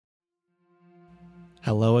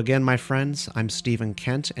Hello again, my friends. I'm Stephen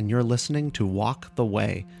Kent, and you're listening to Walk the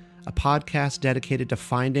Way, a podcast dedicated to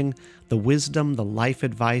finding the wisdom, the life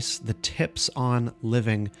advice, the tips on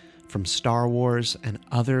living from Star Wars and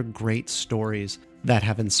other great stories that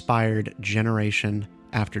have inspired generation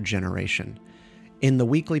after generation. In the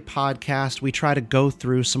weekly podcast, we try to go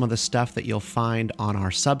through some of the stuff that you'll find on our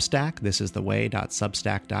Substack,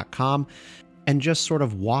 thisistheway.substack.com, and just sort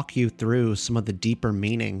of walk you through some of the deeper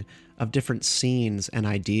meaning of different scenes and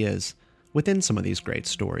ideas within some of these great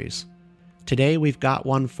stories. Today we've got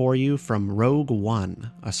one for you from Rogue One,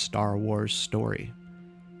 a Star Wars story.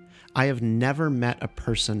 I have never met a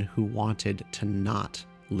person who wanted to not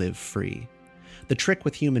live free. The trick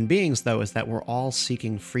with human beings, though, is that we're all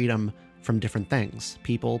seeking freedom from different things,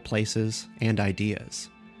 people, places, and ideas.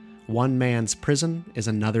 One man's prison is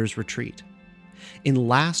another's retreat. In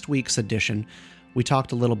last week's edition, we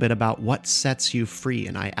talked a little bit about what sets you free,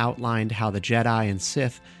 and I outlined how the Jedi and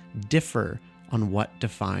Sith differ on what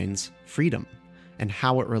defines freedom and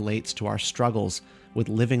how it relates to our struggles with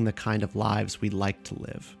living the kind of lives we like to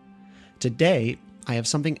live. Today, I have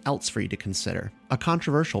something else for you to consider, a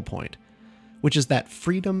controversial point, which is that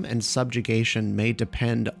freedom and subjugation may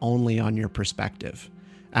depend only on your perspective.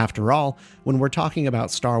 After all, when we're talking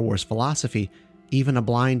about Star Wars philosophy, even a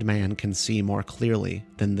blind man can see more clearly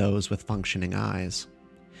than those with functioning eyes.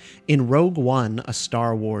 In Rogue One, a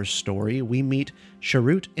Star Wars story, we meet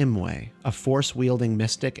Chirrut Îmwe, a Force-wielding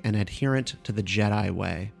mystic and adherent to the Jedi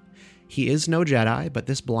way. He is no Jedi, but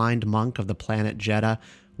this blind monk of the planet Jedha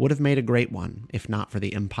would have made a great one, if not for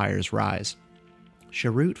the Empire's rise.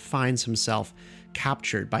 Chirrut finds himself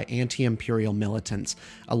captured by anti-Imperial militants,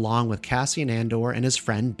 along with Cassian Andor and his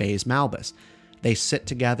friend Baze Malbus. They sit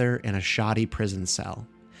together in a shoddy prison cell.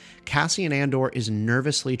 Cassian Andor is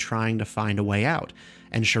nervously trying to find a way out,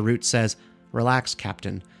 and Chirrut says, "Relax,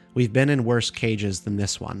 Captain. We've been in worse cages than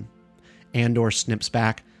this one." Andor snips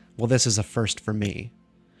back, "Well, this is a first for me."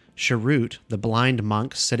 Chirrut, the blind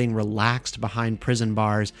monk sitting relaxed behind prison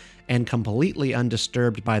bars and completely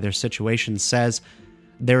undisturbed by their situation, says,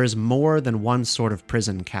 "There is more than one sort of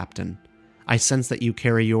prison, Captain. I sense that you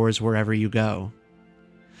carry yours wherever you go."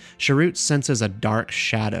 Chirrut senses a dark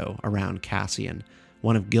shadow around Cassian,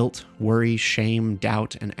 one of guilt, worry, shame,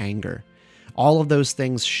 doubt, and anger. All of those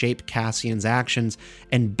things shape Cassian's actions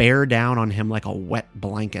and bear down on him like a wet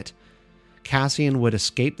blanket. Cassian would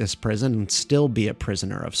escape this prison and still be a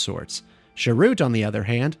prisoner of sorts. Chirrut, on the other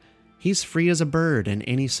hand, he's free as a bird in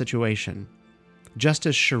any situation. Just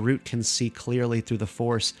as Chirrut can see clearly through the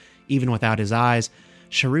Force, even without his eyes,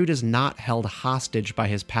 Chirrut is not held hostage by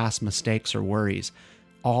his past mistakes or worries.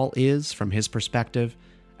 All is, from his perspective,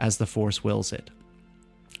 as the Force wills it.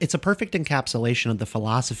 It's a perfect encapsulation of the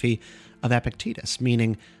philosophy of Epictetus,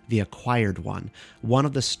 meaning the acquired one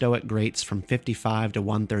of the Stoic greats from 55 to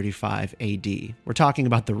 135 AD. We're talking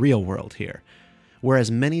about the real world here.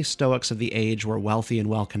 Whereas many Stoics of the age were wealthy and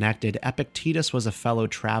well-connected, Epictetus was a fellow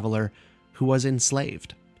traveler who was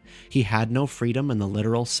enslaved. He had no freedom in the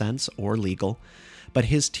literal sense or legal, but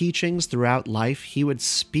his teachings throughout life, he would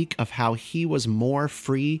speak of how he was more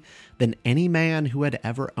free than any man who had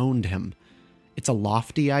ever owned him. It's a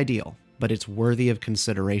lofty ideal, but it's worthy of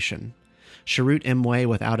consideration. Chirrut Îmwe,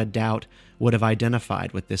 without a doubt, would have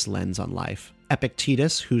identified with this lens on life.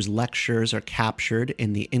 Epictetus, whose lectures are captured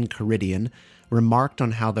in the Enchiridion, remarked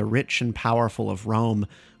on how the rich and powerful of Rome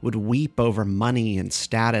would weep over money and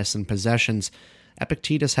status and possessions.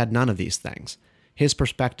 Epictetus had none of these things. His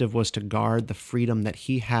perspective was to guard the freedom that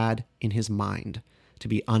he had in his mind, to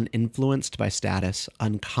be uninfluenced by status,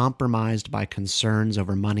 uncompromised by concerns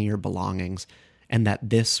over money or belongings, and that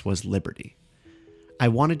this was liberty. I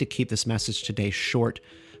wanted to keep this message today short,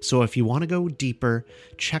 so if you want to go deeper,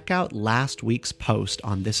 check out last week's post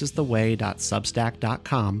on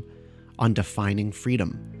thisistheway.substack.com on defining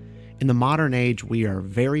freedom. In the modern age, we are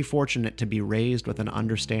very fortunate to be raised with an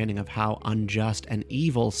understanding of how unjust and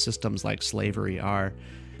evil systems like slavery are,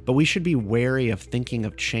 but we should be wary of thinking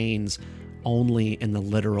of chains only in the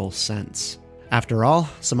literal sense. After all,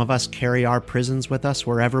 some of us carry our prisons with us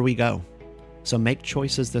wherever we go. So make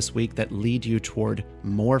choices this week that lead you toward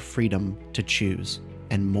more freedom to choose,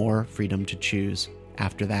 and more freedom to choose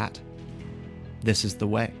after that. This is the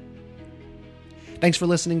way. Thanks for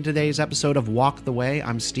listening to today's episode of Walk the Way.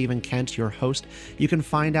 I'm Stephen Kent, your host. You can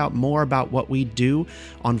find out more about what we do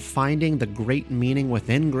on finding the great meaning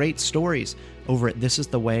within great stories over at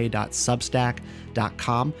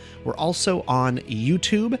thisistheway.substack.com. We're also on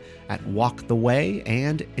YouTube at Walk the Way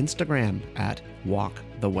and Instagram at Walk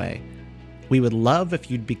the Way. We would love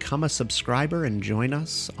if you'd become a subscriber and join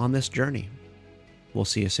us on this journey. We'll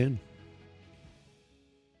see you soon.